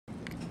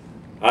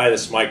Hi,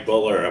 this is Mike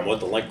Boehler. I'm with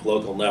the Link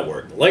Local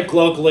Network. Link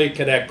locally,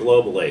 connect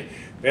globally.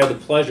 We have the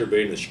pleasure of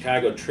being the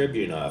Chicago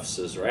Tribune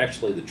offices, or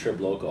actually the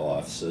TribLocal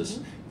offices,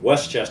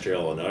 Westchester,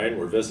 Illinois, and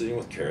we're visiting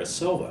with Kara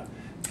Silva.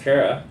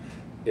 Kara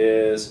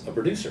is a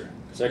producer.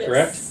 Is that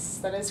correct? Yes,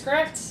 that is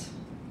correct.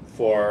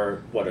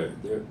 For what?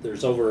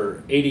 There's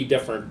over 80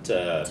 different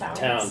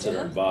towns that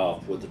are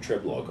involved with the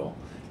TribLocal.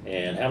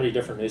 And how many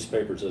different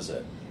newspapers is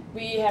it?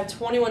 We have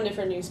 21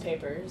 different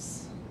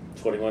newspapers.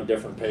 21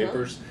 different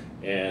papers?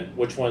 And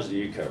which ones do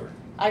you cover?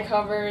 I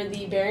cover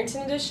the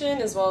Barrington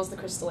edition as well as the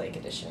Crystal Lake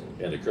edition.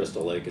 And the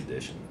Crystal Lake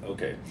edition.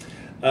 Okay.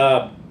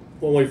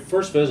 When we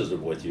first visited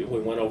with you,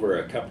 we went over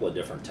a couple of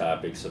different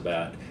topics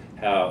about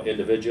how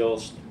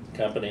individuals,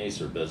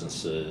 companies, or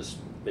businesses,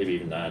 maybe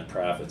even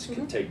nonprofits,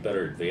 can take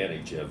better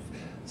advantage of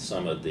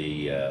some of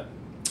the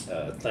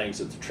things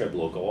that the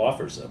TribLocal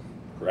offers them,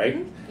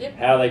 right? Yep.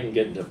 How they can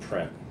get into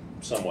print,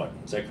 somewhat.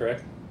 Is that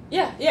correct?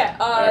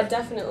 Yeah,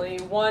 definitely.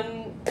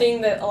 One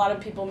thing that a lot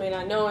of people may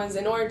not know is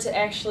in order to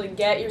actually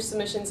get your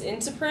submissions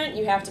into print,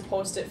 you have to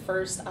post it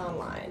first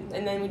online.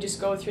 And then we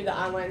just go through the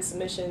online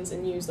submissions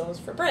and use those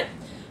for print.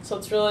 So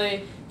it's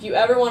really, if you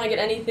ever want to get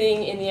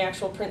anything in the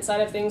actual print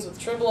side of things with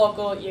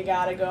TribLocal, you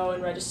gotta go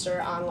and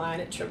register online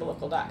at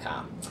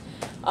triblocal.com.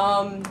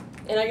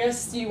 And I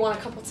guess, do you want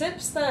a couple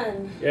tips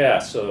then? Yeah,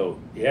 so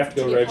you have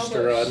to go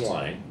register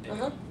online,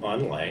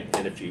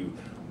 and if you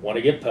want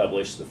to get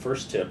published, the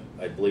first tip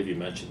I believe you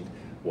mentioned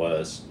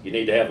was you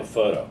need to have a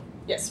photo.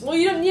 Yes, well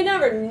you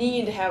never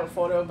need to have a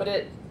photo, but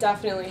it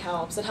definitely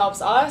helps. It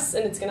helps us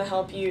and it's going to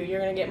help you. You're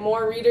going to get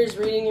more readers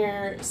reading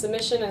your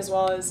submission, as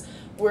well as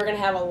we're going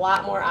to have a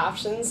lot more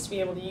options to be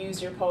able to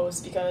use your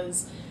post,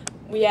 because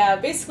we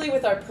have, basically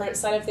with our print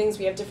side of things,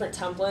 we have different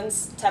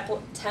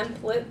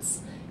templates,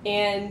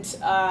 and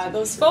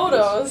those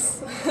photos,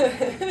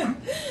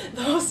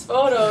 those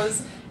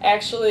photos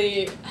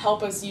actually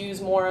help us use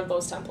more of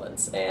those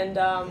templates. And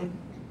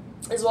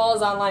as well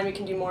as online, we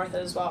can do more with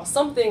it as well.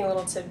 Something, a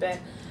little tidbit,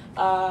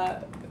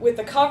 with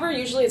the cover,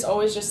 usually it's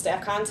always just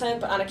staff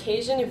content, but on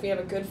occasion, if we have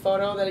a good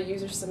photo that a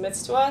user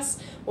submits to us,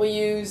 we'll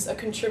use a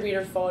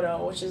contributor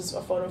photo, which is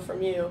a photo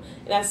from you.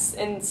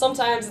 And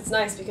sometimes it's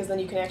nice because then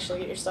you can actually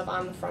get your stuff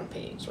on the front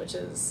page, which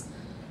is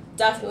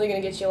definitely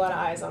going to get you a lot of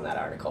eyes on that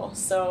article.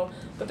 So,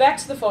 but back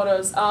to the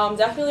photos.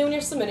 Definitely when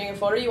you're submitting a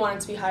photo, you want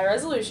it to be high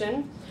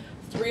resolution,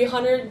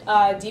 300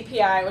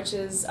 DPI, which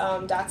is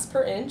dots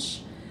per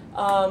inch.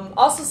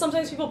 Also,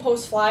 sometimes people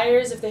post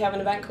flyers if they have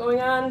an event going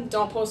on.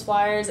 Don't post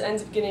flyers. It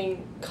ends up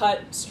getting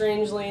cut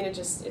strangely, and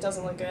it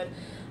doesn't look good.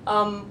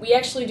 We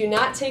actually do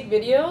not take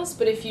videos,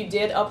 but if you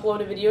did upload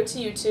a video to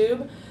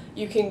YouTube,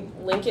 you can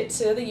link it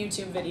to the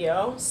YouTube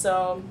video.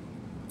 So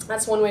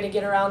that's one way to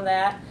get around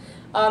that.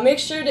 Make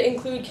sure to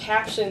include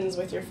captions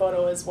with your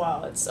photo as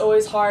well. It's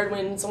always hard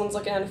when someone's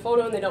looking at a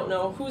photo and they don't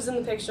know who's in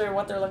the picture,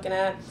 what they're looking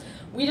at.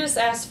 We just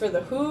ask for the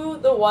who,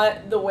 the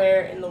what, the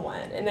where, and the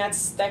when, and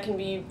that can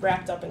be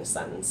wrapped up in a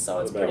sentence,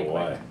 so it's pretty quick.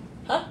 Why?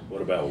 Huh?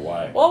 What about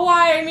why? Well,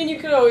 why? I mean, you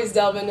could always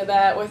delve into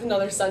that with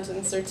another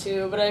sentence or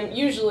two, but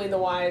usually the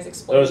why is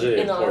explained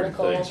in the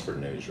article. Those are the important things for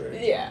news,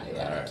 right?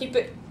 Yeah. Right. Keep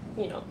it,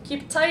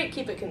 keep it tight,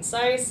 keep it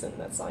concise, and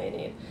that's all you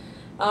need.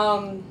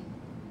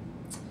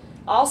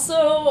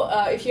 Also,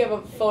 if you have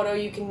a photo,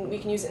 we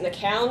can use it in the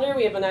calendar.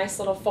 We have a nice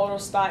little photo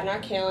spot in our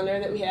calendar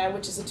that we have,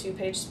 which is a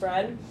 2-page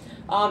spread,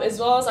 as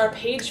well as our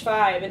page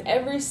 5. And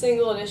every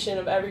single edition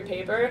of every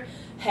paper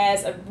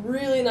has a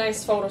really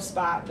nice photo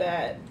spot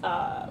that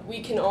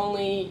we can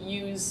only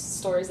use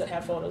stories that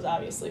have photos,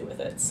 obviously, with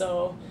it.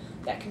 So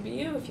that could be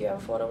you if you have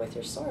a photo with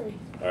your story.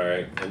 All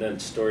right, and then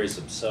stories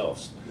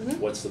themselves.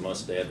 What's the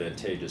most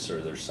advantageous, or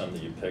there's some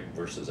that you pick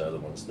versus other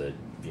ones that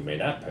you may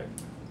not pick?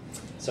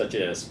 Such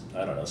as,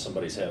 I don't know,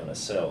 somebody's having a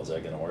sale. Is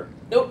that going to work?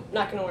 Nope,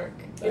 not going to work.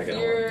 If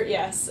you're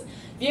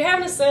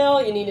having a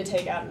sale, you need to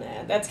take out an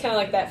ad. That's kind of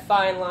like that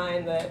fine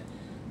line that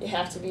you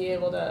have to be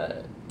able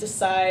to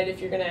decide if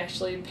you're going to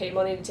actually pay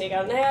money to take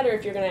out an ad or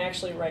if you're going to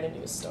actually write a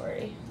news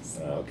story.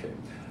 So. Okay.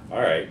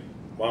 All right.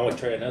 Why don't we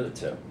try another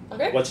tip?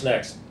 Okay. What's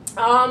next?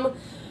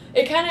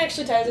 It kind of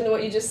actually ties into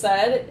what you just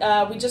said.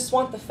 We just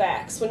want the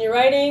facts. When you're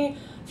writing,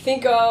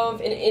 think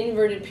of an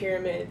inverted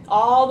pyramid.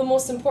 All the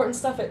most important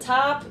stuff at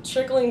top,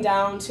 trickling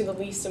down to the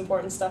least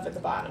important stuff at the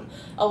bottom.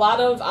 A lot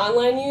of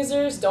online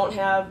users don't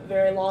have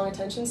very long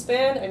attention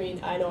span. I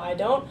mean, I know I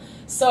don't.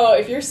 So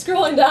if you're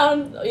scrolling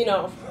down,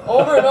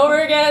 over and over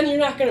again, you're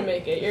not going to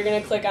make it. You're going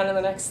to click on to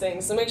the next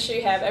thing. So make sure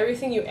you have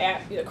everything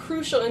the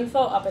crucial info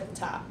up at the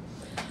top.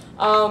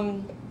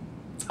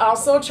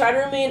 Also, try to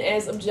remain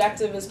as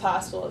objective as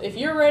possible. If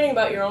you're writing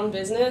about your own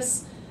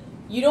business,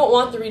 you don't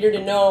want the reader to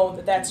know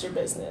that that's your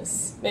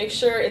business. Make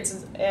sure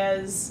it's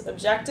as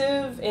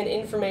objective and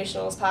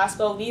informational as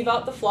possible. Leave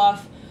out the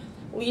fluff,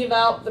 leave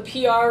out the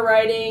PR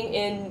writing,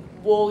 and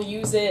we'll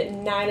use it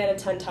 9 out of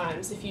 10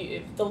 times. If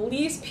the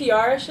least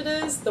PR-ish it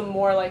is, the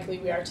more likely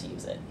we are to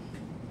use it.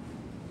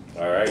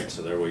 All right,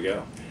 so there we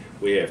go.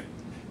 We have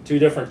 2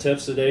 different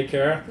tips today,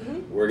 Kara.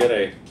 We're going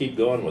to keep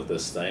going with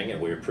this thing, and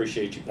we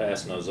appreciate you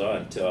passing those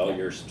on to all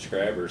your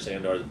subscribers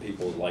and or the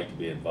people who'd like to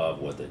be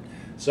involved with it.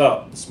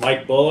 So, it's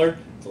Mike Boehler,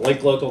 The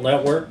Link Local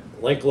Network,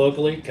 link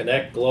locally,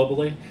 connect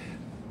globally.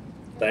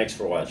 Thanks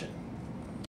for watching.